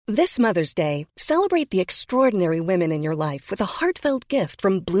This Mother's Day, celebrate the extraordinary women in your life with a heartfelt gift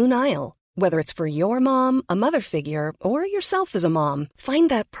from Blue Nile. Whether it's for your mom, a mother figure, or yourself as a mom, find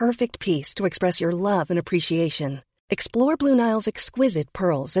that perfect piece to express your love and appreciation. Explore Blue Nile's exquisite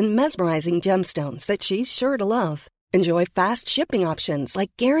pearls and mesmerizing gemstones that she's sure to love. Enjoy fast shipping options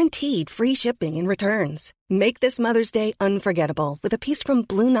like guaranteed free shipping and returns. Make this Mother's Day unforgettable with a piece from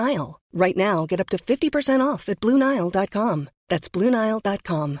Blue Nile. Right now, get up to 50% off at BlueNile.com. That's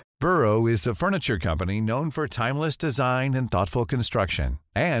BlueNile.com. Burrow is a furniture company known for timeless design and thoughtful construction,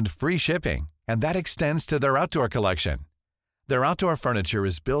 and free shipping, and that extends to their outdoor collection. Their outdoor furniture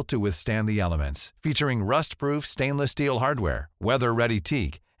is built to withstand the elements, featuring rust-proof stainless steel hardware, weather-ready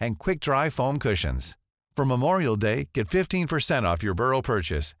teak, and quick-dry foam cushions. For Memorial Day, get 15% off your Burrow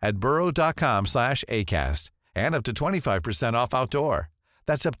purchase at burrow.com/ACAST and up to 25% off outdoor.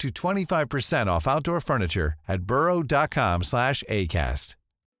 That's up to 25% off outdoor furniture at burrow.com/ACAST.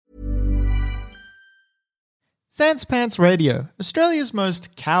 Sans Pants Radio, Australia's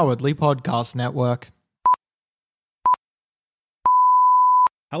most cowardly podcast network.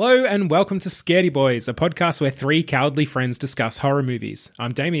 Hello and welcome to Scaredy Boys, a podcast where three cowardly friends discuss horror movies.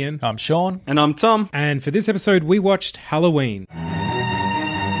 I'm Damien. I'm Sean. And I'm Tom. And for this episode, we watched Halloween.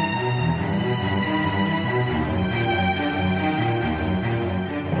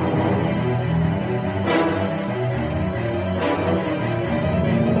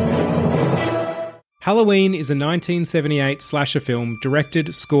 Halloween is a 1978 slasher film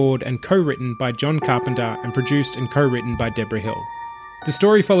directed, scored, and co-written by John Carpenter and produced and co-written by Deborah Hill. The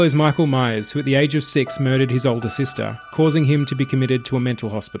story follows Michael Myers, who at the age of 6 murdered his older sister, causing him to be committed to a mental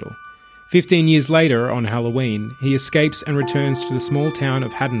hospital. 15 years later, on Halloween, he escapes and returns to the small town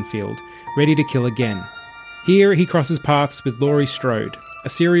of Haddonfield, ready to kill again. Here, he crosses paths with Laurie Strode, a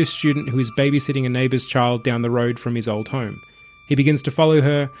serious student who is babysitting a neighbour's child down the road from his old home. He begins to follow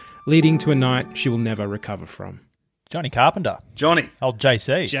her, leading to a night she will never recover from. Johnny Carpenter. Johnny. Old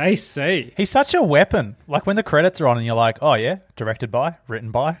JC. JC. He's such a weapon. Like when the credits are on and you're like, oh yeah, directed by,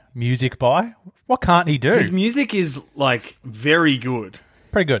 written by, music by. What can't he do? His music is like very good.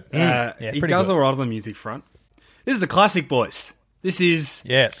 Pretty good. He does all right on the music front. This is a classic, boys. This is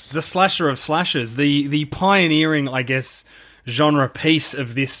the slasher of slashers, the pioneering, I guess, genre piece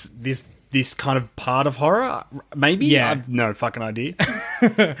of this kind of part of horror. Maybe? Yeah. I've no fucking idea.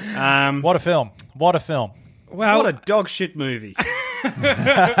 What a film. What a film. Well, what a dog shit movie. I'm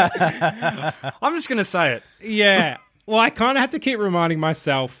just going to say it. Yeah. Well, I kind of had to keep reminding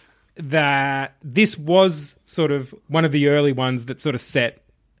myself that this was sort of one of the early ones that sort of set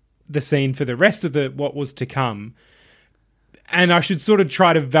the scene for the rest of what was to come. And I should sort of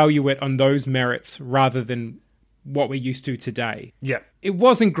try to value it on those merits rather than what we're used to today. Yeah. It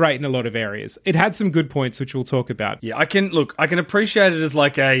wasn't great in a lot of areas. It had some good points, which we'll talk about. Yeah, I can appreciate it as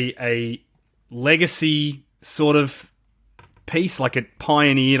like a legacy sort of piece, like it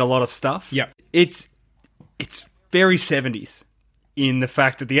pioneered a lot of stuff. Yeah. It's very 70s in the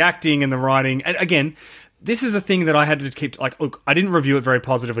fact that the acting and the writing, and again, this is a thing that I had to keep, like, look, I didn't review it very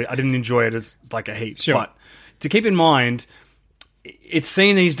positively. I didn't enjoy it as like a heap. Sure. But to keep in mind, it's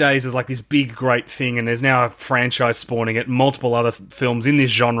seen these days as like this big, great thing, and there's now a franchise spawning it. Multiple other films in this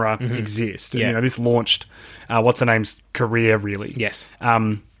genre exist. Yeah. And, this launched, what's-her-name's career, really. Yes.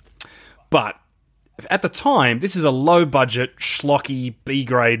 But at the time, this is a low-budget, schlocky,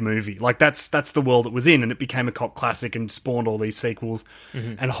 B-grade movie. Like, that's the world it was in, and it became a cult classic and spawned all these sequels.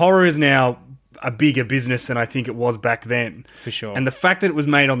 And horror is now a bigger business than I think it was back then. For sure. And the fact that it was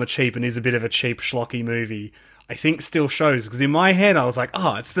made on the cheap and is a bit of a cheap, schlocky movie, I think still shows. Because in my head, I was like,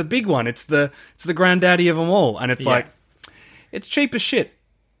 oh, it's the big one. It's the granddaddy of them all. And it's like, it's cheap as shit.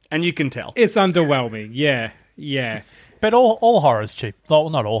 And you can tell. It's underwhelming. Yeah. Yeah. But all horror is cheap. Well,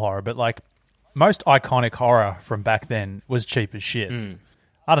 not all horror, but like most iconic horror from back then was cheap as shit.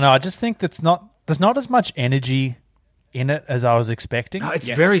 I don't know. I just think there's not as much energy in it as I was expecting. No, it's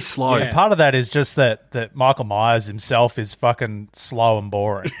very slow. Yeah. Part of that is just that Michael Myers himself is fucking slow and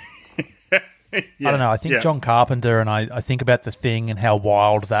boring. I don't know. I think John Carpenter, and I think about The Thing and how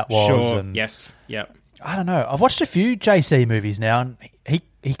wild that was. Sure. And Yes. Yep. I don't know. I've watched a few JC movies now, and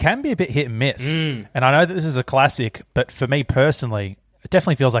he can be a bit hit and miss. And I know that this is a classic, but for me personally, it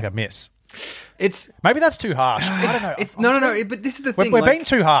definitely feels like a miss. Maybe that's too harsh. I don't know. No. But this is the thing. We're being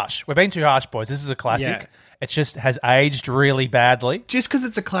too harsh. We're being too harsh, boys. This is a classic. Yeah. It just has aged really badly. Just because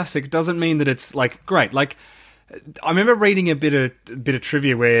it's a classic doesn't mean that it's like great. Like, I remember reading a bit of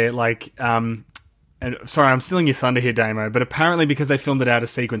trivia where like and sorry, I'm stealing your thunder here, Damo, but apparently because they filmed it out of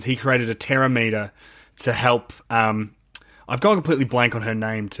sequence, he created a terrameter to help. I've gone completely blank on her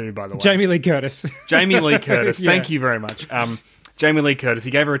name too, by the way. Jamie Lee Curtis. Jamie Lee Curtis. Yeah. Thank you very much. Jamie Lee Curtis,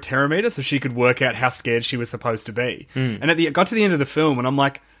 he gave her a pterometer so she could work out how scared she was supposed to be. And got to the end of the film, and I'm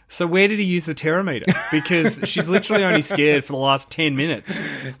like, so where did he use the pterometer? Because she's literally only scared for the last 10 minutes.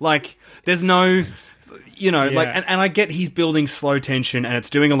 Like, there's no... like, and I get he's building slow tension and it's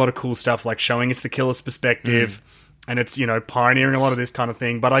doing a lot of cool stuff, like showing us the killer's perspective and it's, pioneering a lot of this kind of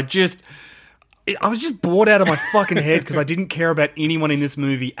thing. But I was just bored out of my fucking head because I didn't care about anyone in this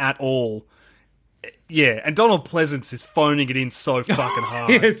movie at all. Yeah, and Donald Pleasance is phoning it in so fucking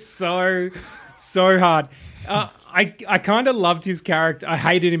hard. It's so hard. I kind of loved his character. I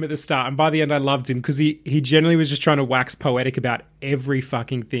hated him at the start, and by the end I loved him because he generally was just trying to wax poetic about every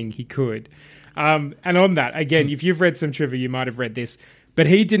fucking thing he could. And on that, again, if you've read some trivia, you might have read this, but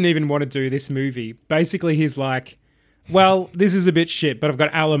he didn't even want to do this movie. Basically, he's like, well, this is a bit shit, but I've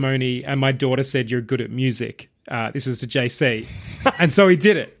got alimony, and my daughter said you're good at music. This was to JC. And so he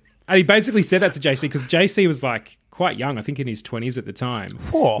did it. And he basically said that to JC because JC was like quite young, I think in his 20s at the time,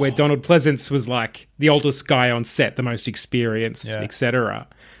 where Donald Pleasance was like the oldest guy on set, the most experienced, etc.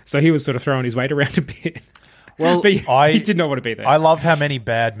 So he was sort of throwing his weight around a bit. Well, but he did not want to be there. I love how many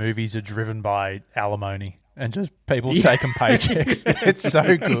bad movies are driven by alimony and just people taking paychecks. It's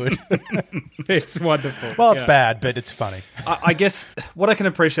so good. It's wonderful. Well, it's bad, but it's funny. I guess what I can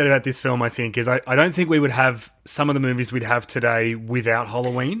appreciate about this film, I think, is I don't think we would have some of the movies we'd have today without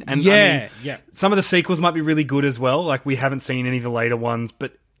Halloween. And some of the sequels might be really good as well. Like, we haven't seen any of the later ones,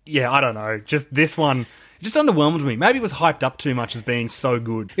 but yeah, I don't know. Just this one... It just underwhelmed me. Maybe it was hyped up too much as being so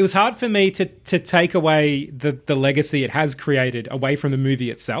good. It was hard for me to take away the legacy it has created away from the movie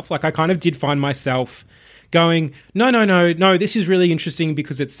itself. Like, I kind of did find myself going, no, this is really interesting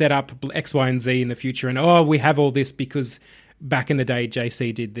because it set up X, Y, and Z in the future. And, we have all this because back in the day,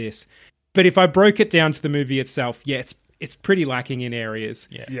 JC did this. But if I broke it down to the movie itself, it's pretty lacking in areas.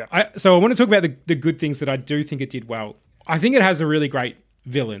 Yeah. So I want to talk about the good things that I do think it did well. I think it has a really great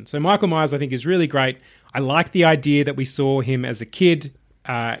villain. So Michael Myers, I think, is really great. I like the idea that we saw him as a kid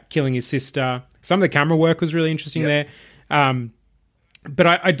killing his sister. Some of the camera work was really interesting there. But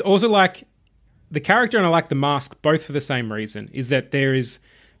I also like the character and I like the mask both for the same reason, is that there is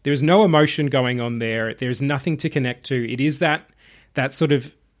no emotion going on there. There's nothing to connect to. It is that sort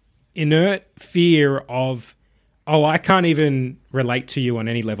of inert fear of, I can't even relate to you on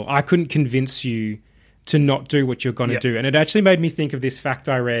any level. I couldn't convince you to not do what you're going to do. And it actually made me think of this fact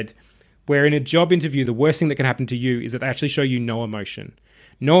I read where in a job interview, the worst thing that can happen to you is that they actually show you no emotion.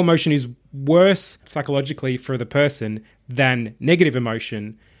 No emotion is worse psychologically for the person than negative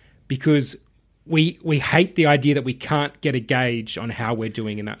emotion because we hate the idea that we can't get a gauge on how we're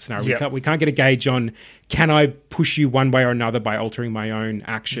doing in that scenario. We can't get a gauge on, can I push you one way or another by altering my own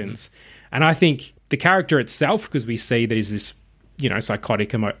actions? And I think the character itself, because we see that he's this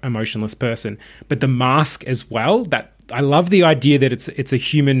psychotic, emotionless person. But the mask as well, that I love the idea that it's a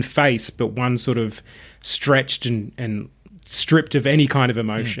human face, but one sort of stretched and stripped of any kind of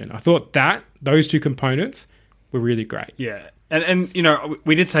emotion. I thought those two components were really great. Yeah. And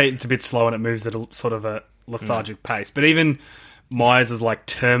we did say it's a bit slow and it moves at a sort of a lethargic pace. But even Myers' like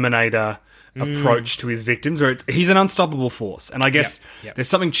Terminator approach to his victims, or he's an unstoppable force. And I guess there's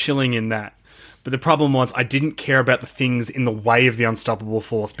something chilling in that. But the problem was I didn't care about the things in the way of the unstoppable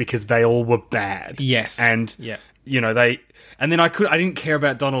force because they all were bad. Yes. And, and then I didn't care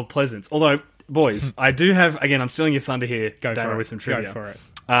about Donald Pleasance. Although, boys, I do have, again, I'm stealing your thunder here, Damo, with some trivia. Go for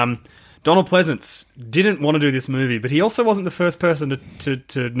it. Donald Pleasance didn't want to do this movie, but he also wasn't the first person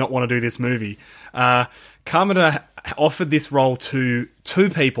to not want to do this movie. Carpenter offered this role to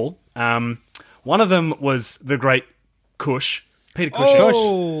two people. One of them was the great Cush, Peter Cushing.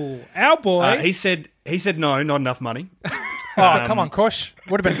 Oh, our boy. He said no, not enough money. Come on, Cush.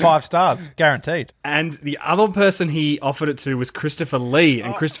 Would have been 5 stars, guaranteed. And the other person he offered it to was Christopher Lee,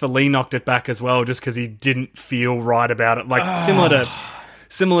 and Christopher Lee knocked it back as well just because he didn't feel right about it. Like,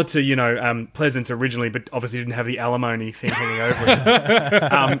 similar to Pleasance originally, but obviously didn't have the alimony thing hanging over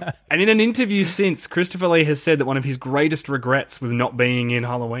it. And in an interview since, Christopher Lee has said that one of his greatest regrets was not being in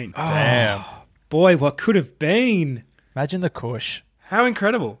Halloween. Damn. Boy, what could have been? Imagine the Cush. How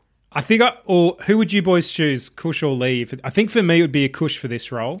incredible. I think, who would you boys choose, Cush or Lee? I think for me it would be a Cush for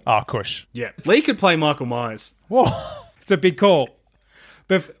this role. Oh, Cush. Yeah. Lee could play Michael Myers. Whoa. It's a big call.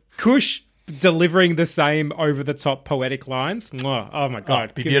 But Cush delivering the same over-the-top poetic lines. Oh my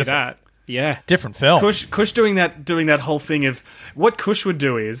God. Be give beautiful. me that. Yeah. Different film. Cush doing that whole thing of... What Cush would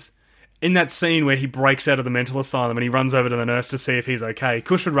do is... in that scene where he breaks out of the mental asylum and he runs over to the nurse to see if he's okay,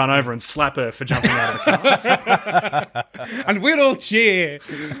 Kush would run over and slap her for jumping out of the car. And we'd all cheer.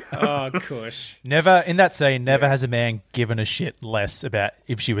 Oh, Kush. Never, in that scene, never has a man given a shit less about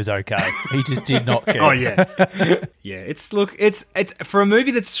if she was okay. He just did not care. Oh, yeah. Yeah, it's for a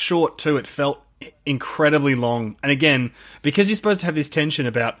movie that's short too, it felt incredibly long. And again, because you're supposed to have this tension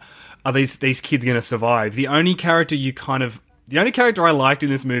about, are these kids going to survive? The only character I liked in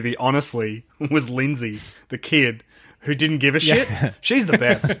this movie, honestly, was Lindsay, the kid, who didn't give a shit. She's the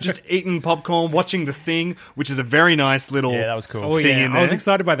best. Just eating popcorn, watching The Thing, which is a very nice little that was cool. thing in there. I was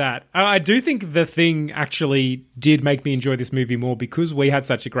excited by that. I do think The Thing actually did make me enjoy this movie more because we had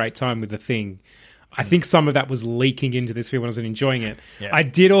such a great time with The Thing. I think some of that was leaking into this film when I wasn't enjoying it. Yeah. I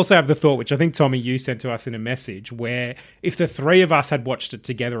did also have the thought, which I think, Tommy, you sent to us in a message, where if the three of us had watched it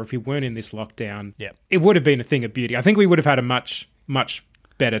together, if we weren't in this lockdown, it would have been a thing of beauty. I think we would have had a much, much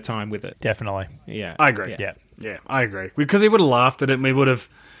better time with it. Definitely. Yeah. I agree. Yeah, I agree. Because we would have laughed at it and we would have...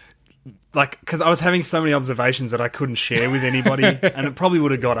 because I was having so many observations that I couldn't share with anybody, and it probably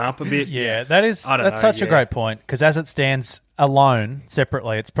would have got up a bit. Yeah, that's such a great point, because as it stands alone,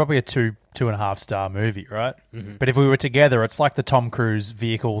 separately, it's probably a 2.5 star movie, right? Mm-hmm. But if we were together, it's like the Tom Cruise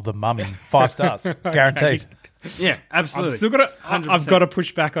vehicle, The Mummy, 5 stars, guaranteed. Yeah, absolutely. I've got to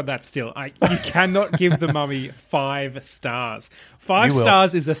push back on that still. You cannot give The Mummy 5 stars. 5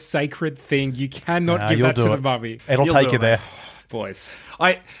 stars is a sacred thing. You cannot give that to The Mummy. It'll take you there. Boys.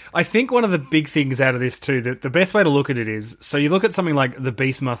 I think one of the big things out of this too, that the best way to look at it is, so you look at something like The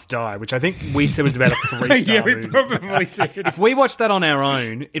Beast Must Die, which I think we said was about a 3-star movie. Yeah, we probably did. If we watched that on our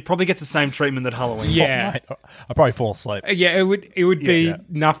own, it probably gets the same treatment that Halloween. Yeah. Mate, I'd probably fall asleep. Yeah, it would be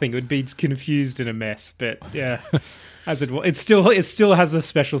nothing. It would be confused and a mess. But yeah, as it still has a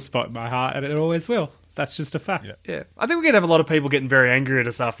special spot in my heart, and it always will. That's just a fact. Yeah. I think we're going to have a lot of people getting very angry at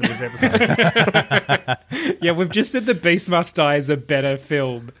us after this episode. Yeah, we've just said The Beast Must Die is a better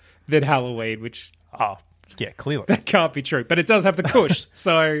film than Halloween, which... Oh, yeah, clearly. That can't be true. But it does have the Kush,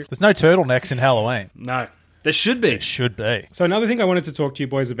 so... There's no turtlenecks in Halloween. No. There should be. It should be. So another thing I wanted to talk to you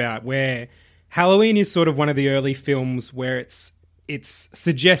boys about, where Halloween is sort of one of the early films where it's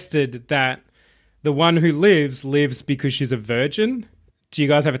suggested that the one who lives because she's a virgin. Do you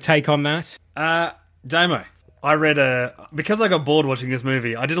guys have a take on that? Damo, I read because I got bored watching this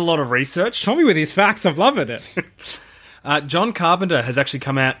movie, I did a lot of research. Tell me with his facts, I'm loving it. John Carpenter has actually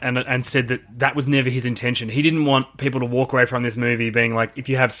come out and said that was never his intention. He didn't want people to walk away from this movie being like, if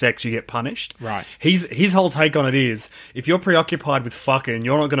you have sex, you get punished. Right. His whole take on it is, if you're preoccupied with fucking,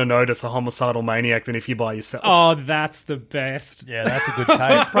 you're not going to notice a homicidal maniac than if you're by yourself. Oh, that's the best. Yeah, that's a good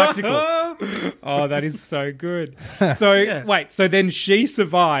take. It's practical. Oh, that is so good. So, wait, so then she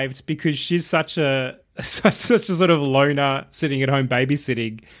survived because she's such a sort of loner sitting at home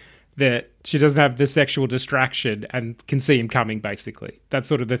babysitting that she doesn't have the sexual distraction and can see him coming, basically. That's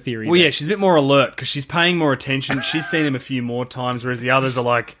sort of the theory. Well, yeah, she's a bit more alert because she's paying more attention. She's seen him a few more times, whereas the others are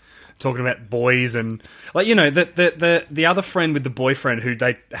like talking about boys and like, you know, the other friend with the boyfriend who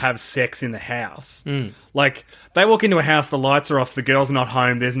they have sex in the house. Like, they walk into a house, the lights are off, the girl's not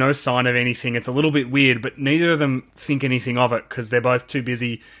home, there's no sign of anything. It's a little bit weird, but neither of them think anything of it because they're both too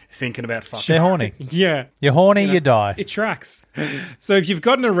busy thinking about fucking. They're horny. Yeah. You're horny, you die. It tracks. So if you've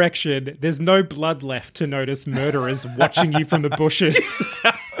got an erection, there's no blood left to notice murderers watching you from the bushes.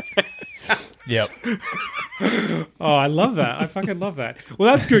 Yep. Oh, I love that. I fucking love that.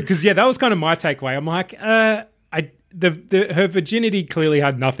 Well, that's good because, yeah, that was kind of my takeaway. I'm like, her virginity clearly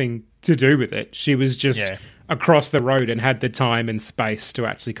had nothing to do with it. She was just across the road and had the time and space to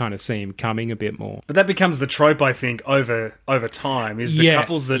actually kind of see him coming a bit more. But that becomes the trope, I think, over time is the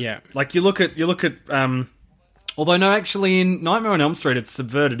couples that like you look at although no, actually in Nightmare on Elm Street it's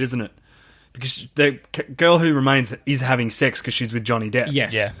subverted, isn't it? Because the girl who remains is having sex because she's with Johnny Depp.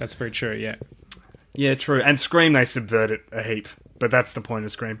 Yes, that's very true, yeah. Yeah, true. And Scream, they subvert it a heap. But that's the point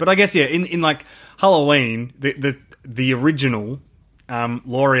of Scream. But I guess, yeah, in like Halloween, the original,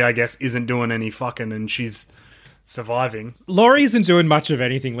 Laurie, I guess, isn't doing any fucking and she's surviving. Laurie isn't doing much of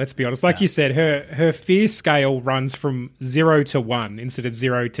anything, let's be honest. Like you said, her fear scale runs from 0 to 1 instead of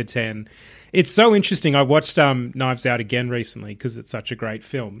 0 to 10. It's so interesting. I watched Knives Out again recently because it's such a great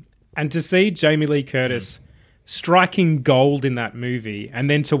film. And to see Jamie Lee Curtis striking gold in that movie, and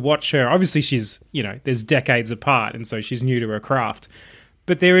then to watch her, obviously she's, you know, there's decades apart, and so she's new to her craft.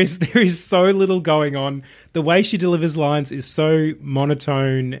 But there is so little going on. The way she delivers lines is so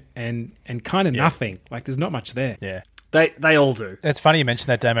monotone and kind of nothing. Like there's not much there. Yeah. They all do. It's funny you mentioned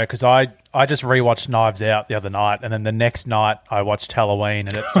that, Damo, because I just rewatched Knives Out the other night, and then the next night I watched Halloween,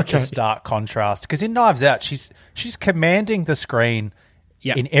 and it's such a stark contrast. Because in Knives Out, she's commanding the screen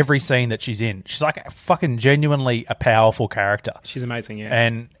in every scene that she's in. She's like fucking genuinely a powerful character. She's amazing, yeah.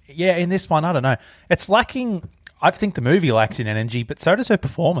 And yeah, in this one, I don't know. It's lacking... I think the movie lacks in energy, but so does her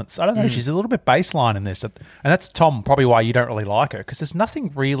performance. I don't know. She's a little bit baseline in this. And that's, Tom, probably why you don't really like her, because there's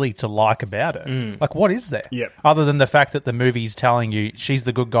nothing really to like about her. Like, what is there? Yep. Other than the fact that the movie's telling you she's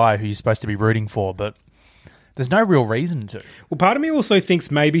the good guy who you're supposed to be rooting for, but there's no real reason to. Well, part of me also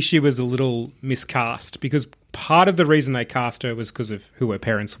thinks maybe she was a little miscast, because part of the reason they cast her was because of who her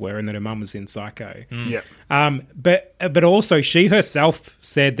parents were and that her mum was in Psycho. Yeah. But also she herself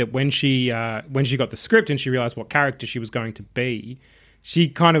said that when she got the script and she realised what character she was going to be, she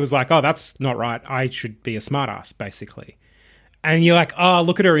kind of was like, oh, that's not right. I should be a smartass, basically. And you're like, oh,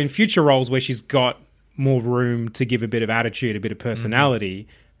 look at her in future roles where she's got more room to give a bit of attitude, a bit of personality.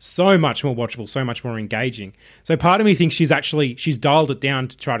 So much more watchable, so much more engaging. So part of me thinks she's dialed it down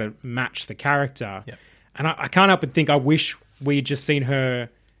to try to match the character. Yep. And I can't help but think I wish we had just seen her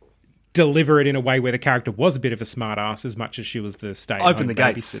deliver it in a way where the character was a bit of a smart ass as much as she was the stay-at-home Open the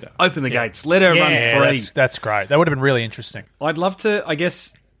gates. babysitter. Open the gates. Let her run free. That's great. That would have been really interesting. I'd love to, I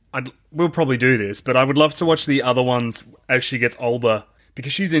guess, we'll probably do this, but I would love to watch the other ones as she gets older,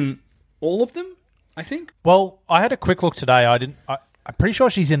 because she's in all of them, I think. Well, I had a quick look today. I'm pretty sure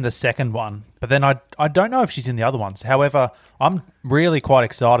she's in the second one, but then I don't know if she's in the other ones. However, I'm really quite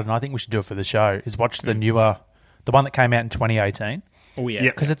excited, and I think we should do it for the show, is watch the one that came out in 2018. Oh, yeah.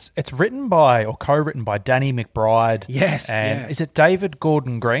 Because it's written by, or co-written by, Danny McBride. Yes. And is it David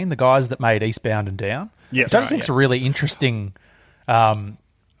Gordon Green, the guys that made Eastbound and Down? Yeah. Which I just think it's a really interesting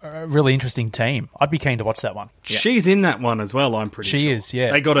team. I'd be keen to watch that one. Yeah. She's in that one as well, I'm pretty sure. She is,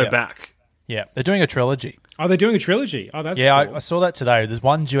 yeah. They got her back. Yeah. They're doing a trilogy. Oh, they're doing a trilogy. Oh, that's cool. I saw that today. There's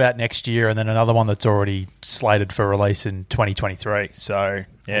one due out next year and then another one that's already slated for release in 2023. So,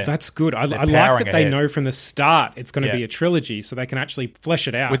 yeah. Oh, that's good. I like that they know from the start it's going to be a trilogy, so they can actually flesh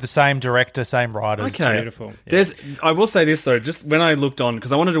it out. With the same director, same writers. Okay. Beautiful. Yeah. I will say this, though, just when I looked on,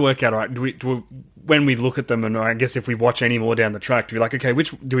 because I wanted to work out, all right, when we look at them, and I guess if we watch any more down the track, to be like, okay,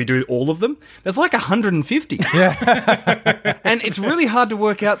 which do we do all of them? There's like 150. Yeah. And it's really hard to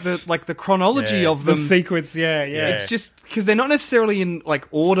work out the chronology of them. The sequence, yeah. It's just because they're not necessarily in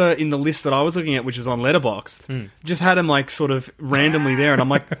order in the list that I was looking at, which is on Letterboxd. Just had them sort of randomly there, and I'm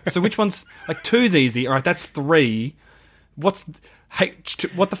like, so which one's two's easy? All right, that's 3. What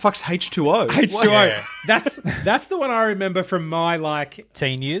the fuck's H2O? H2O. Yeah. That's the one I remember from my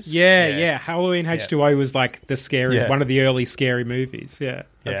teen years. Yeah. Halloween H2O was the scary one of the early scary movies. Yeah.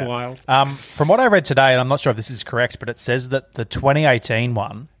 That's wild. From what I read today, and I'm not sure if this is correct, but it says that the 2018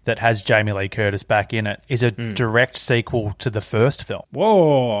 one that has Jamie Lee Curtis back in it is a direct sequel to the first film.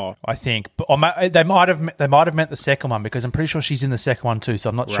 Whoa! I think, but they might have meant the second one, because I'm pretty sure she's in the second one too. So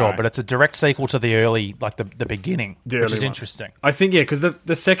I'm not sure, but it's a direct sequel to the early, the beginning, which is interesting. I think because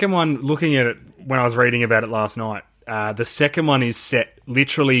the second one, looking at it when I was reading about it last night, the second one is set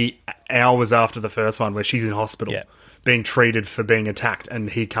literally hours after the first one, where she's in hospital. Yeah. Being treated for being attacked, and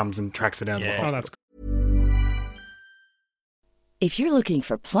he comes and tracks her down to the hospital. Oh, that's cool. If you're looking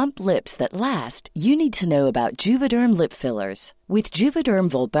for plump lips that last, you need to know about Juvederm lip fillers. With Juvederm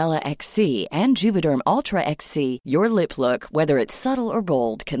Volbella XC and Juvederm Ultra XC, your lip look, whether it's subtle or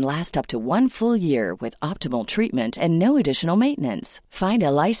bold, can last up to 1 full year with optimal treatment and no additional maintenance. Find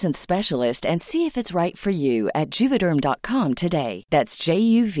a licensed specialist and see if it's right for you at Juvederm.com today. That's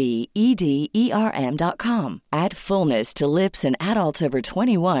JUVEDERM.com. Add fullness to lips in adults over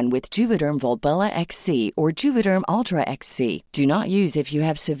 21 with Juvederm Volbella XC or Juvederm Ultra XC. Do not use if you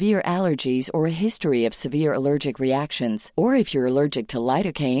have severe allergies or a history of severe allergic reactions, or if you're allergic to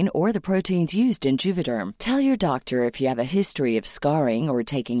lidocaine or the proteins used in Juvederm. Tell your doctor if you have a history of scarring or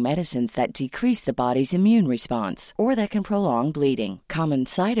taking medicines that decrease the body's immune response or that can prolong bleeding. Common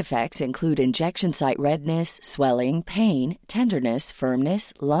side effects include injection site redness, swelling, pain, tenderness,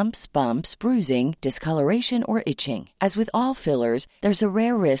 firmness, lumps, bumps, bruising, discoloration, or itching. As with all fillers, there's a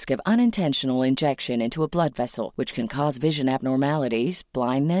rare risk of unintentional injection into a blood vessel, which can cause vision abnormalities,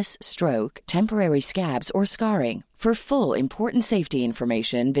 blindness, stroke, temporary scabs, or scarring. For full, important safety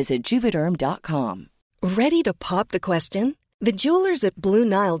information, visit Juvederm.com. Ready to pop the question? The jewelers at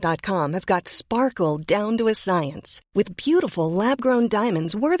BlueNile.com have got sparkle down to a science with beautiful lab-grown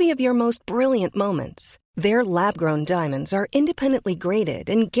diamonds worthy of your most brilliant moments. Their lab-grown diamonds are independently graded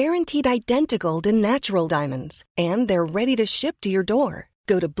and guaranteed identical to natural diamonds, and they're ready to ship to your door.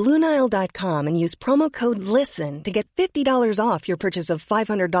 Go to BlueNile.com and use promo code LISTEN to get $50 off your purchase of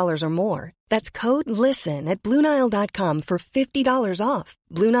 $500 or more. That's code LISTEN at BlueNile.com for $50 off.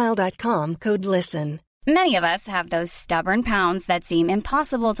 BlueNile.com, code LISTEN. Many of us have those stubborn pounds that seem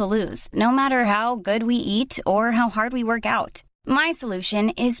impossible to lose, no matter how good we eat or how hard we work out. My solution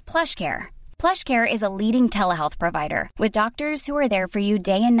is PlushCare. PlushCare is a leading telehealth provider with doctors who are there for you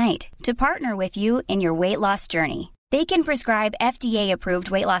day and night to partner with you in your weight loss journey. They can prescribe FDA-approved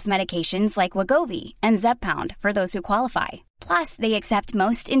weight loss medications like Wegovy and Zepbound for those who qualify. Plus, they accept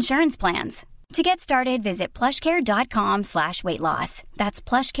most insurance plans. To get started, visit plushcare.com/weightloss. That's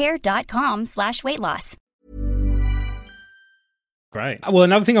plushcare.com/weightloss. Great. Well,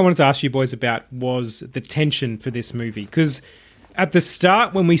 another thing I wanted to ask you boys about was the tension for this movie. Because at the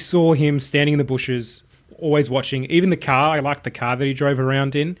start, when we saw him standing in the bushes, always watching, even the car, I liked the car that he drove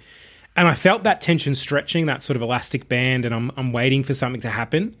around in. And I felt that tension stretching, that sort of elastic band, and I'm waiting for something to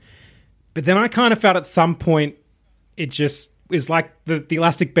happen. But then I kind of felt at some point it just is like the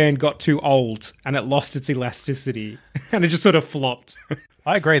elastic band got too old and it lost its elasticity and it just sort of flopped.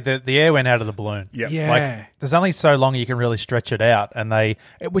 I agree that the air went out of the balloon. Yep. Yeah. Like, there's only so long you can really stretch it out. And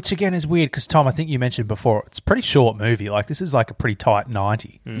which again is weird because, Tom, I think you mentioned before, it's a pretty short movie. Like, this is like a pretty tight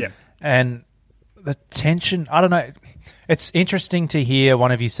 90. Yeah. And the tension, I don't know. It's interesting to hear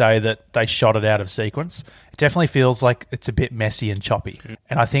one of you say that they shot it out of sequence. It definitely feels like it's a bit messy and choppy.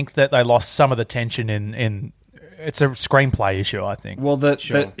 And I think that they lost some of the tension in it's a screenplay issue, I think. Well, the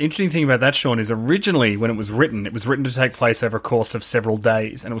interesting thing about that, Sean, is originally when it was written to take place over a course of several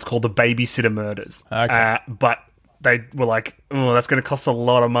days, and it was called The Babysitter Murders. Okay. But they were like, oh, that's going to cost a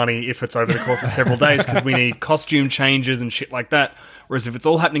lot of money if it's over the course of several days because we need costume changes and shit like that. Whereas if it's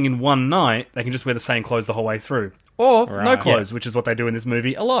all happening in one night, they can just wear the same clothes the whole way through. Or no clothes, which is what they do in this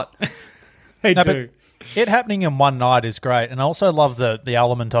movie a lot. They do. But it happening in one night is great, and I also love the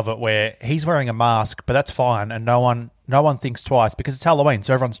element of it where he's wearing a mask, but that's fine, and no one thinks twice because it's Halloween,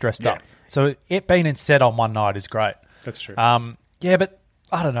 so everyone's dressed up. So it being instead on one night is great. That's true. Yeah, but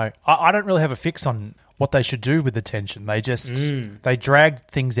I don't know. I don't really have a fix on what they should do with the tension. They just they dragged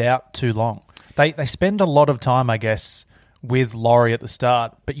things out too long. They spend a lot of time, I guess, with Laurie at the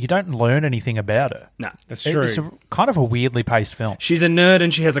start, but you don't learn anything about her. No, that's true. It's kind of a weirdly paced film. She's a nerd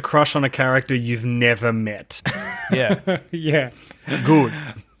and she has a crush on a character you've never met. Yeah. Yeah. Good.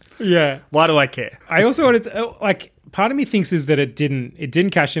 Yeah. Why do I care? I also wanted to, part of me thinks is that it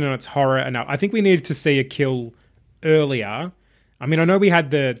didn't cash in on its horror enough. I think we needed to see a kill earlier. I mean, I know we had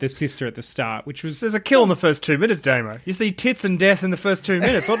the sister at the start, which was... There's a kill in the first 2 minutes, Damo. You see tits and death in the first 2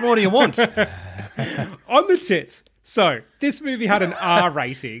 minutes. What more do you want? On the tits. So, this movie had an R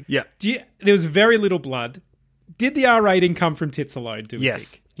rating. Yeah. There was very little blood. Did the R rating come from tits alone, do we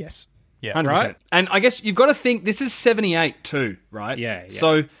Yes. think? Yes. Yeah. 100%. Right? And I guess you've got to think, this is 78 too, right? Yeah.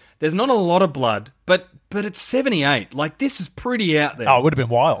 So there's not a lot of blood, but it's 78. Like, this is pretty out there. Oh, it would have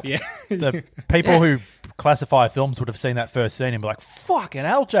been wild. Yeah. The people who classify films would have seen that first scene and be like, fucking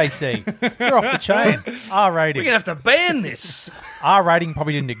hell, JC, you're off the chain. R rating. We're going to have to ban this. R rating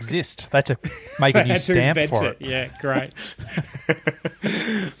probably didn't exist. They had to make a new stamp for it. Yeah, great.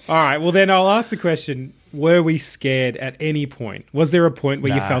 All right, well then I'll ask the question, were we scared at any point? Was there a point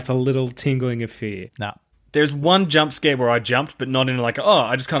where you felt a little tingling of fear? No. There's one jump scare where I jumped, but not in like,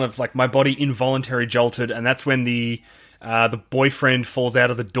 I just kind of like my body involuntarily jolted, and that's when the boyfriend falls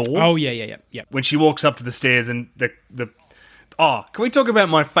out of the door. Oh, yeah. When she walks up to the stairs and can we talk about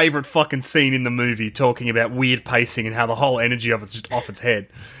my favourite fucking scene in the movie, talking about weird pacing and how the whole energy of it's just off its head?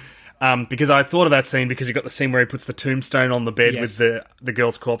 Because I thought of that scene because you got the scene where he puts the tombstone on the bed with the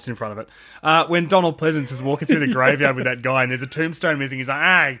girl's corpse in front of it. When Donald Pleasance is walking through the graveyard with that guy and there's a tombstone missing, he's like,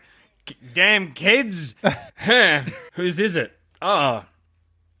 hey, damn kids. Whose is it? Oh,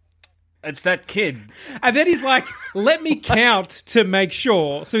 it's that kid. And then he's like, let me count to make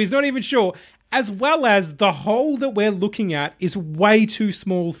sure. So he's not even sure. As well as the hole that we're looking at is way too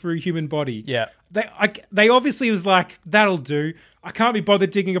small for a human body. Yeah. They obviously was like, that'll do. I can't be bothered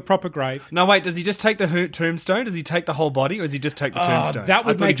digging a proper grave. No, wait, does he just take the tombstone? Does he take the whole body, or does he just take the tombstone? That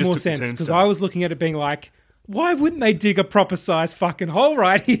would make more sense, because I was looking at it being like, why wouldn't they dig a proper size fucking hole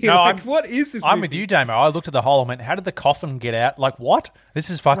right here? No, what is this I'm movie? with you, Damo. I looked at the hole and went, how did the coffin get out? Like, what? This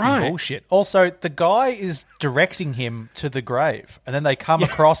is fucking bullshit. Also, the guy is directing him to the grave, and then they come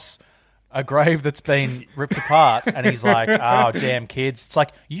across a grave that's been ripped apart, and he's like, oh, damn kids. It's like,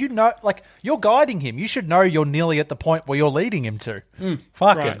 you're guiding him. You should know you're nearly at the point where you're leading him to.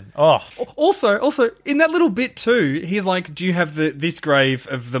 Fucking, Also, in that little bit too, he's like, do you have this grave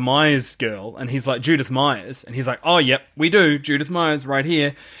of the Myers girl? And he's like, Judith Myers. And he's like, oh, yep, we do. Judith Myers right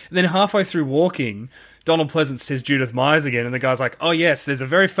here. And then halfway through walking, Donald Pleasance says Judith Myers again, and the guy's like, oh yes, there's a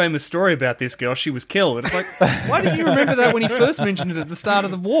very famous story about this girl. She was killed. And it's like, why didn't you remember that when he first mentioned it at the start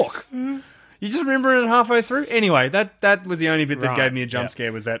of the walk? You just remember it halfway through? Anyway, that was the only bit that gave me a jump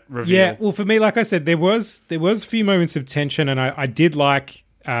scare, was that reveal. Yeah, well, for me, like I said, there was a few moments of tension, and I did like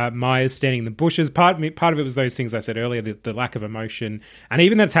Myers standing in the bushes. Part of it was those things I said earlier, the lack of emotion. And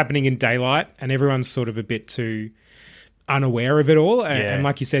even that's happening in daylight and everyone's sort of a bit too unaware of it all. And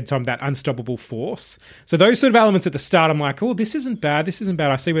like you said, Tom, that unstoppable force. So those sort of elements at the start, I'm like, oh, this isn't bad.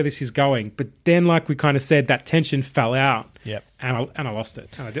 I see where this is going. But then, like we kind of said, that tension fell out. Yep. And I lost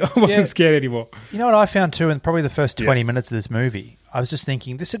it. And I wasn't scared anymore. You know what I found too, in probably the first 20 minutes of this movie, I was just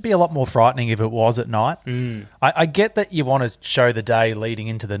thinking this would be a lot more frightening if it was at night. I get that you want to show the day leading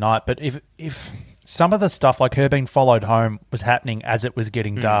into the night, but if some of the stuff, like her being followed home, was happening as it was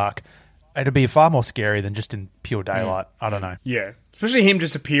getting dark, it'd be far more scary than just in pure daylight. I don't know. Yeah. Especially him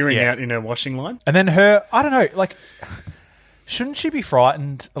just appearing out in a washing line. And then her, I don't know, like... Shouldn't she be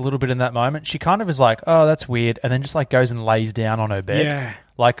frightened a little bit in that moment? She kind of is like, oh, that's weird, and then just like goes and lays down on her bed. Yeah.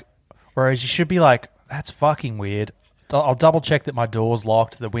 Like, whereas you should be like, that's fucking weird. I'll double check that my door's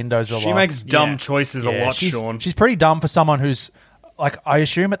locked, the windows are locked. She makes dumb choices a lot, Sean. She's pretty dumb for someone who's, like, I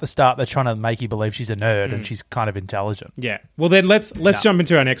assume at the start they're trying to make you believe she's a nerd and she's kind of intelligent. Yeah. Well, then let's jump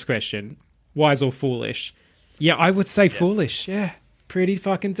into our next question. Wise or foolish? Yeah, I would say foolish. Yeah. Pretty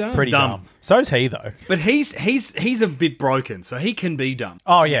fucking dumb. Pretty dumb. So's he, though. But he's a bit broken, so he can be dumb.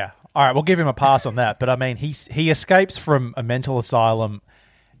 Oh, yeah. All right, we'll give him a pass on that. But, I mean, he escapes from a mental asylum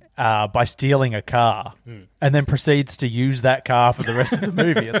by stealing a car and then proceeds to use that car for the rest of the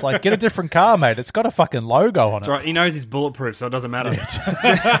movie. It's like, get a different car, mate. It's got a fucking logo on it. That's right. He knows he's bulletproof, so it doesn't matter.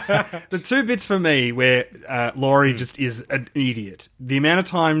 The two bits for me where Laurie just is an idiot. The amount of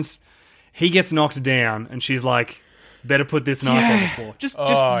times he gets knocked down and she's like... Better put this knife on the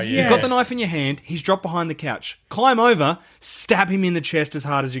floor. You've got the knife in your hand. He's dropped behind the couch. Climb over, stab him in the chest as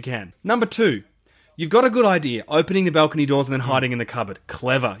hard as you can. Number 2, you've got a good idea. Opening the balcony doors and then hiding in the cupboard.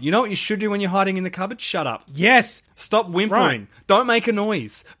 Clever. You know what you should do when you're hiding in the cupboard? Shut up. Yes. Stop whimpering. Right. Don't make a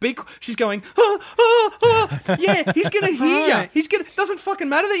noise. She's going, yeah, he's going to hear you. Doesn't fucking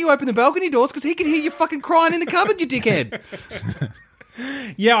matter that you open the balcony doors because he can hear you fucking crying in the cupboard, you dickhead.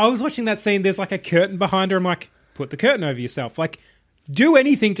 Yeah, I was watching that scene. There's like a curtain behind her. I'm like... Put the curtain over yourself. Like, do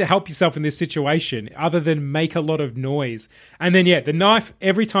anything to help yourself in this situation other than make a lot of noise. And then, the knife,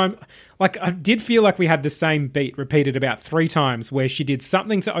 every time... Like, I did feel like we had the same beat repeated about 3 times where she did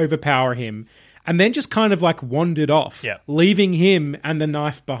something to overpower him and then just kind of, like, wandered off, leaving him and the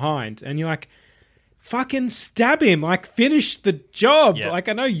knife behind. And you're like, fucking stab him. Like, finish the job. Yep. Like,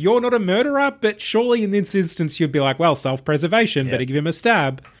 I know you're not a murderer, but surely in this instance you'd be like, well, self-preservation, better give him a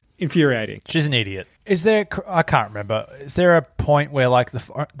stab. Infuriating. She's an idiot. Is there... I can't remember. Is there a point where, like,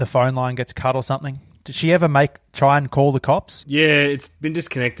 the phone line gets cut or something? Did she ever try and call the cops? Yeah, it's been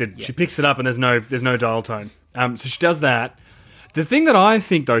disconnected. Yeah. She picks it up and there's no dial tone. So she does that. The thing that I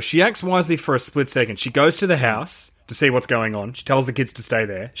think, though, she acts wisely for a split second. She goes to the house to see what's going on. She tells the kids to stay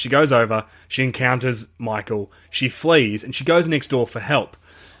there. She goes over. She encounters Michael. She flees and she goes next door for help.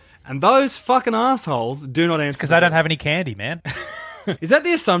 And those fucking assholes do not answer. Because they don't have any candy, man. Is that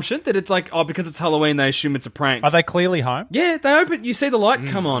the assumption that it's like, because it's Halloween, they assume it's a prank? Are they clearly home? Yeah, they open. You see the light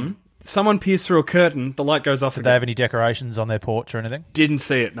come on. Someone peers through a curtain. The light goes off. Did they have any decorations on their porch or anything? Didn't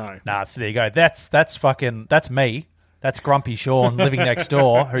see it. No. Nah. So there you go. That's me. That's Grumpy Sean living next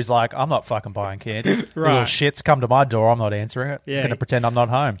door, who's like, I'm not fucking buying candy. Right. Little shits come to my door, I'm not answering it. Yeah. I'm going to pretend I'm not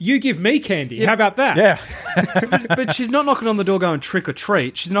home. You give me candy. How about that? Yeah. But she's not knocking on the door going trick or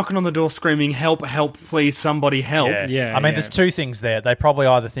treat. She's knocking on the door screaming, help, help, please, somebody help. Yeah. I mean, there's 2 things there. They probably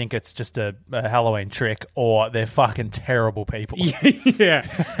either think it's just a Halloween trick or they're fucking terrible people.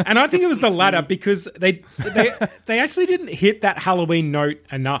 Yeah. And I think it was the latter because they actually didn't hit that Halloween note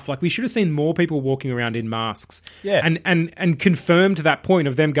enough. Like, we should have seen more people walking around in masks. Yeah. And confirmed that point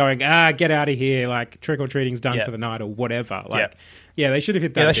of them going, get out of here, like trick-or-treating's done for the night or whatever. Like, they should have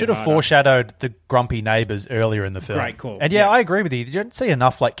hit that. Yeah, they should have foreshadowed the grumpy neighbours earlier in the film. Great call. And I agree with you. You don't see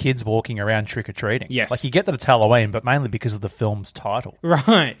enough like kids walking around trick-or-treating. Yes. Like, you get that it's Halloween, but mainly because of the film's title.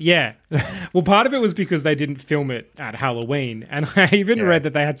 Right, yeah. Well, part of it was because they didn't film it at Halloween. And I even read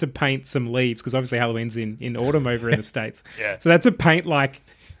that they had to paint some leaves because obviously Halloween's in autumn over in the States. So they had to paint like...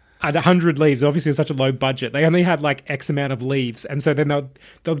 at 100 leaves, obviously it was such a low budget. They only had like X amount of leaves. And so then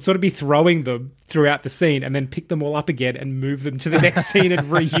they'll sort of be throwing them throughout the scene and then pick them all up again and move them to the next scene and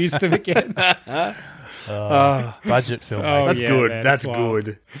reuse them again. Budget film. That's good. Man, that's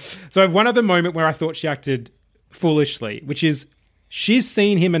good. So I have one other moment where I thought she acted foolishly, which is she's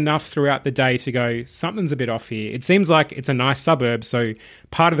seen him enough throughout the day to go, something's a bit off here. It seems like it's a nice suburb, so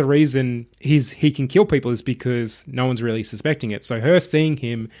part of the reason he can kill people is because no one's really suspecting it. So her seeing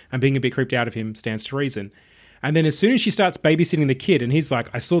him and being a bit creeped out of him stands to reason. And then as soon as she starts babysitting the kid and he's like,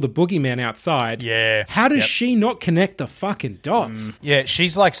 I saw the boogeyman outside. Yeah. How does she not connect the fucking dots? Yeah,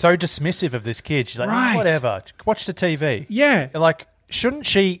 she's like so dismissive of this kid. She's like, Right. whatever, watch the TV. Yeah. Like, shouldn't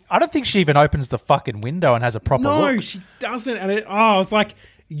she? I don't think she even opens the fucking window and has a proper look. No, she doesn't. And I was like,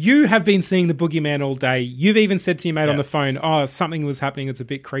 you have been seeing the boogeyman all day. You've even said to your mate on the phone, oh, something was happening. It's a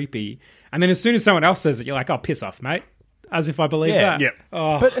bit creepy. And then as soon as someone else says it, you're like, oh, piss off, mate. As if I believe that. Yeah.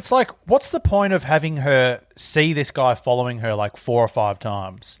 Oh. But it's like, what's the point of having her see this guy following her like 4 or 5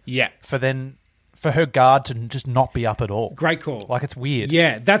 times? Yeah. For her guard to just not be up at all. Great call. Like, it's weird.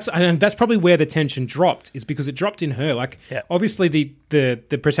 Yeah, that's probably where the tension dropped, is because it dropped in her. Like, obviously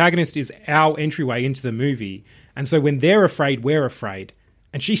the protagonist is our entryway into the movie. And so when they're afraid, we're afraid.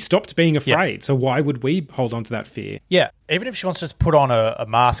 And she stopped being afraid. Yeah. So why would we hold on to that fear? Yeah. Even if she wants to just put on a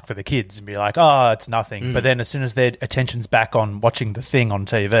mask for the kids and be like, oh, it's nothing. But then as soon as their attention's back on watching the thing on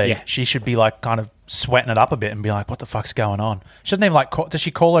TV, she should be like kind of sweating it up a bit and be like, what the fuck's going on? She doesn't even like, does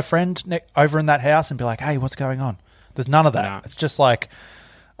she call her friend over in that house and be like, hey, what's going on? There's none of that. No. It's just like,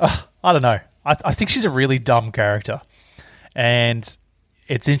 I don't know. I think she's a really dumb character. And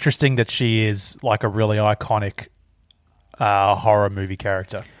it's interesting that she is like a really iconic horror movie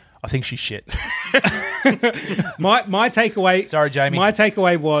character. I think she's shit. My takeaway... Sorry, Jamie. My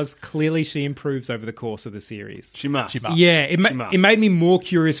takeaway was clearly she improves over the course of the series. She must. Yeah, it made me more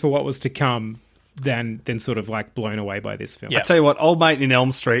curious for what was to come than sort of like blown away by this film. I tell you what, Old Mate in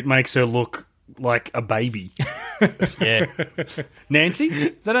Elm Street makes her look like a baby. Yeah. Nancy?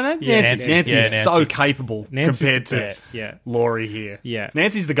 Is that her name? Yeah, Nancy. Nancy's so capable compared to Laurie here. Yeah.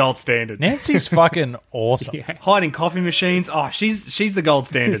 Nancy's the gold standard. Nancy's fucking awesome. Yeah. Hiding coffee machines. Oh, she's the gold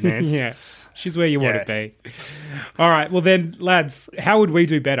standard, Nancy. Yeah. She's where you want to be. All right. Well then, lads, how would we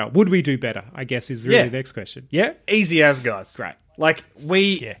do better? Would we do better, I guess, is really the next question. Yeah? Easy as, guys. Great. Like,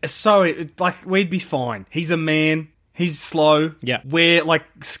 we'd be fine. He's a man. He's slow. Yeah. We're, like,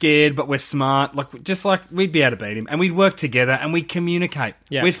 scared, but we're smart. Like, just like, we'd be able to beat him. And we'd work together and we'd communicate.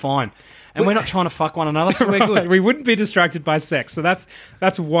 Yeah. We're fine. And we're not trying to fuck one another, so we're good. We wouldn't be distracted by sex. So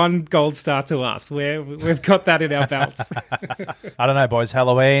that's one gold star to us. We've got that in our belts. I don't know, boys.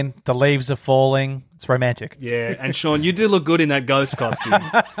 Halloween, the leaves are falling. It's romantic. Yeah, and Sean, you do look good in that ghost costume.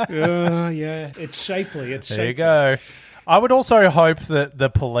 Yeah. It's shapely. There you go. I would also hope that the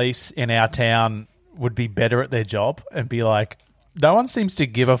police in our town would be better at their job and be like, no one seems to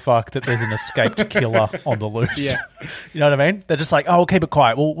give a fuck that there's an escaped killer on the loose. Yeah. You know what I mean? They're just like, oh, we'll keep it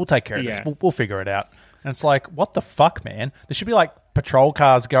quiet. We'll take care of this. We'll figure it out. And it's like, what the fuck, man? There should be like patrol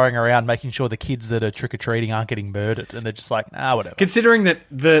cars going around making sure the kids that are trick-or-treating aren't getting murdered. And they're just like, nah, whatever. Considering that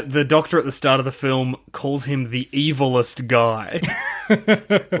the doctor at the start of the film calls him the evilest guy.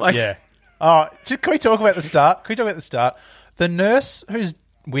 Yeah. Oh, can we talk about the start? The nurse who's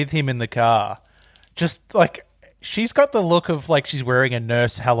with him in the car, just like, she's got the look of like she's wearing a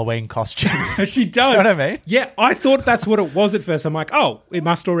nurse Halloween costume. She does. Do you know what I mean? Yeah, I thought that's what it was at first. I'm like, oh, it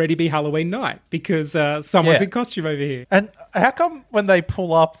must already be Halloween night because someone's in costume over here. And how come when they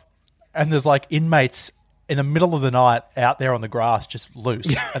pull up and there's like inmates in the middle of the night out there on the grass just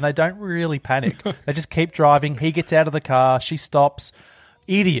loose and they don't really panic. They just keep driving. He gets out of the car. She stops.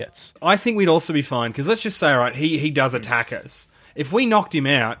 Idiots. I think we'd also be fine because let's just say, all right, he does attack us. If we knocked him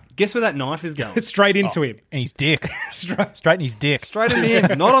out, guess where that knife is going? Straight into him. In his dick. Straight in his dick. Straight into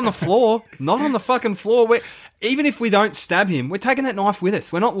him. Not on the floor. Not on the fucking floor. Even if we don't stab him, we're taking that knife with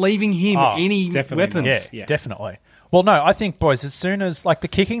us. We're not leaving him any weapons. Yeah, definitely. Well, no, I think, boys, as soon as, like, the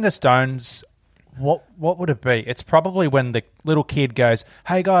kicking the stones, what would it be? It's probably when the little kid goes,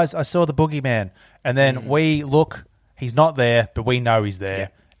 hey, guys, I saw the boogeyman. And then we look, he's not there, but we know he's there. Yeah.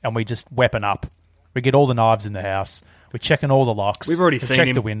 And we just weapon up. We get all the knives in the house. We're checking all the locks. We've already seen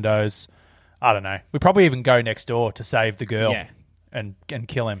him. The windows. I don't know. We probably even go next door to save the girl and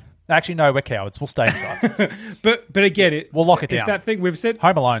kill him. Actually, no, we're cowards. We'll stay inside. but again, we'll lock it down. It's that thing we've said.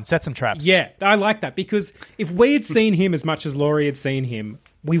 Home Alone, set some traps. Yeah, I like that because if we had seen him as much as Laurie had seen him,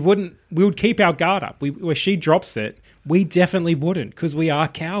 we would keep our guard up. Where she drops it, we definitely wouldn't because we are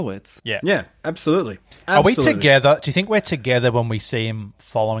cowards. Yeah, absolutely. Are we together? Do you think we're together when we see him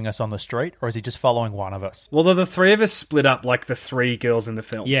following us on the street, or is he just following one of us? Well, the three of us split up like the three girls in the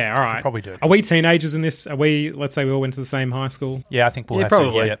film. Yeah, all right. We probably do. Are we teenagers in this? Let's say we all went to the same high school? Yeah, I think we'll have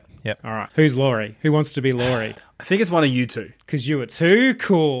probably. to. Yep. All right. Who's Laurie? Who wants to be Laurie? I think it's one of you two. Because you are too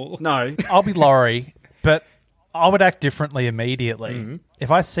cool. No. I'll be Laurie, but I would act differently immediately. Mm-hmm.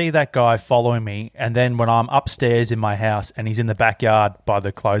 If I see that guy following me, and then when I'm upstairs in my house and he's in the backyard by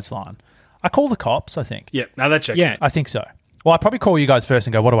the clothesline, I call the cops, I think. Yeah, now that checks. Yeah. I think so. Well, I'd probably call you guys first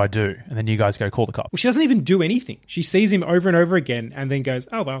and go, what do I do? And then you guys go, call the cops. Well, she doesn't even do anything. She sees him over and over again and then goes,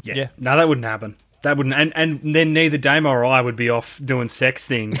 oh, well. Yeah. No, that wouldn't happen. That wouldn't, and then neither Damo or I would be off doing sex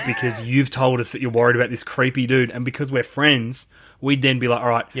things because you've told us that you're worried about this creepy dude, and because we're friends, we'd then be like, all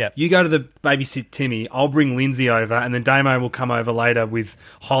right, you go to the babysit Timmy, I'll bring Lindsay over, and then Damo will come over later with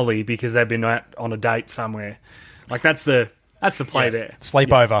Holly because they've been out on a date somewhere. Like, that's the play there.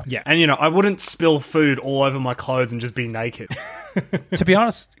 Sleepover. Yeah. And, I wouldn't spill food all over my clothes and just be naked. To be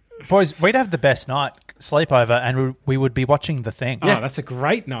honest, boys, we'd have the best night. Sleepover, and we would be watching The Thing. Oh, that's a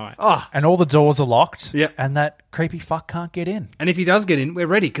great night. Oh. And all the doors are locked. Yeah. And that creepy fuck can't get in. And if he does get in, we're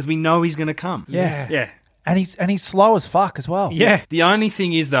ready because we know he's going to come. Yeah. Yeah. And he's slow as fuck as well. Yeah. The only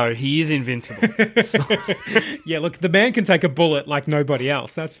thing is, though, he is invincible. Yeah, look, the man can take a bullet like nobody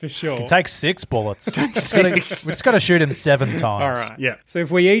else, that's for sure. He takes 6 bullets. We just got to shoot him 7 times. All right. Yeah. So if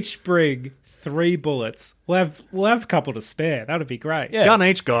we each bring 3 bullets, we'll have a couple to spare. That would be great. Yeah. Gun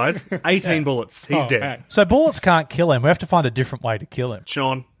each, guys. 18 bullets. He's dead. Hey. So bullets can't kill him. We have to find a different way to kill him.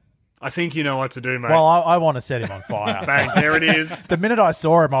 Sean, I think you know what to do, mate. Well, I want to set him on fire. Bang, there it is. The minute I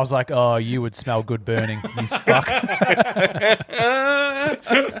saw him, I was like, oh, you would smell good burning, you fuck.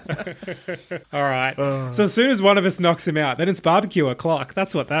 All right. So as soon as one of us knocks him out, then it's barbecue o'clock.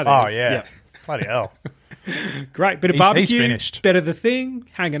 That's what that is. Oh, yeah. Bloody hell. Great. Bit of barbecue. He's finished. Better The Thing.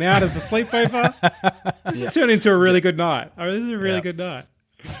 Hanging out as a sleepover. This has turned into a really good night. Oh, this is a really good night.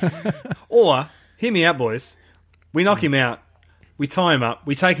 Or, hear me out, boys. We knock him out. We tie him up.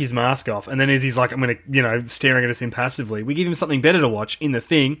 We take his mask off. And then as he's like, I'm going to, staring at us impassively, we give him something better to watch in The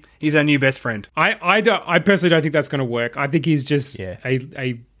Thing. He's our new best friend. I personally don't think that's going to work. I think he's just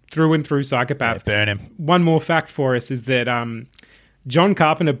a through and through psychopath. Yeah, burn him. One more fact for us is that John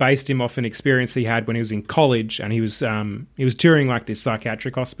Carpenter based him off an experience he had when he was in college, and he was touring like this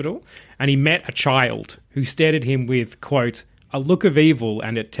psychiatric hospital, and he met a child who stared at him with, quote, a look of evil,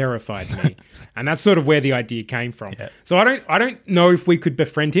 and it terrified me. And that's sort of where the idea came from. Yeah. So I don't know if we could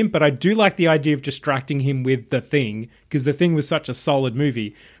befriend him, but I do like the idea of distracting him with The Thing, because The Thing was such a solid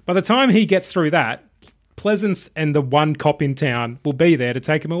movie. By the time he gets through that, Pleasance and the one cop in town will be there to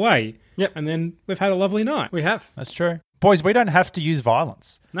take him away. Yep. And then we've had a lovely night. We have. That's true. Boys, we don't have to use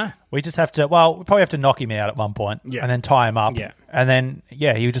violence. No. We just have to, we probably have to knock him out at one point and then tie him up. Yeah. And then,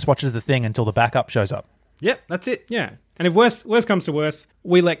 he just watches The Thing until the backup shows up. Yep, that's it. Yeah. And if worse comes to worse,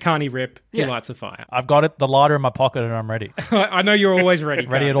 we let Carney rip. He lights a fire. I've got it, the lighter in my pocket, and I'm ready. I know you're always ready.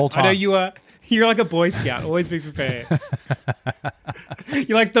 Ready at all times. I know you are. You're like a Boy Scout. Always be prepared.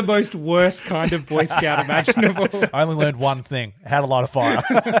 You're like the most worst kind of Boy Scout imaginable. I only learned one thing: how to light a fire.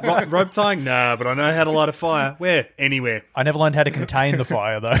 Rope tying? Nah, but I know how to light a fire. Where? Anywhere. I never learned how to contain the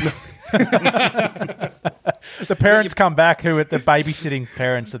fire, though. The parents come back, who are the babysitting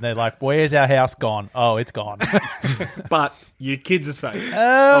parents, and they're like, where's our house gone? Oh, it's gone. But your kids are safe.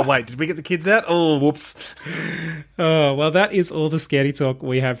 Oh, wait, did we get the kids out? Oh, whoops. Oh, well, that is all the Scaredy Talk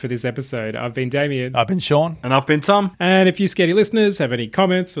we have for this episode. I've been Damien. I've been Sean. And I've been Tom. And if you Scaredy listeners have any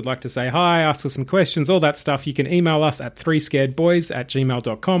comments, would like to say hi, ask us some questions, all that stuff, you can email us at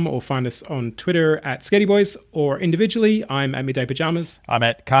 3scaredboys@gmail.com or find us on Twitter at ScaredyBoys, or individually, I'm at Midday Pajamas. I'm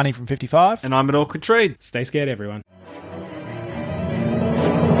at Carney from 55. And I'm at Awkward Trade. Stay scared, everyone.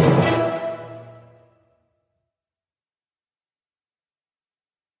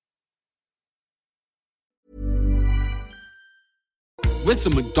 With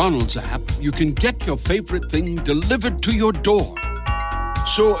the McDonald's app, you can get your favorite thing delivered to your door.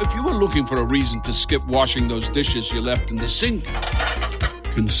 So if you were looking for a reason to skip washing those dishes you left in the sink,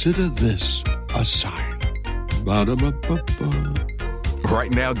 consider this a sign. Ba-da-ba-ba-ba.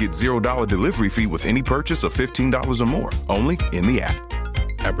 Right now, get $0 delivery fee with any purchase of $15 or more, only in the app.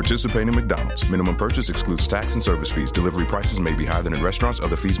 At participating McDonald's, minimum purchase excludes tax and service fees. Delivery prices may be higher than in restaurants.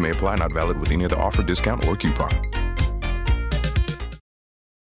 Other fees may apply, not valid with any other offer, discount, or coupon.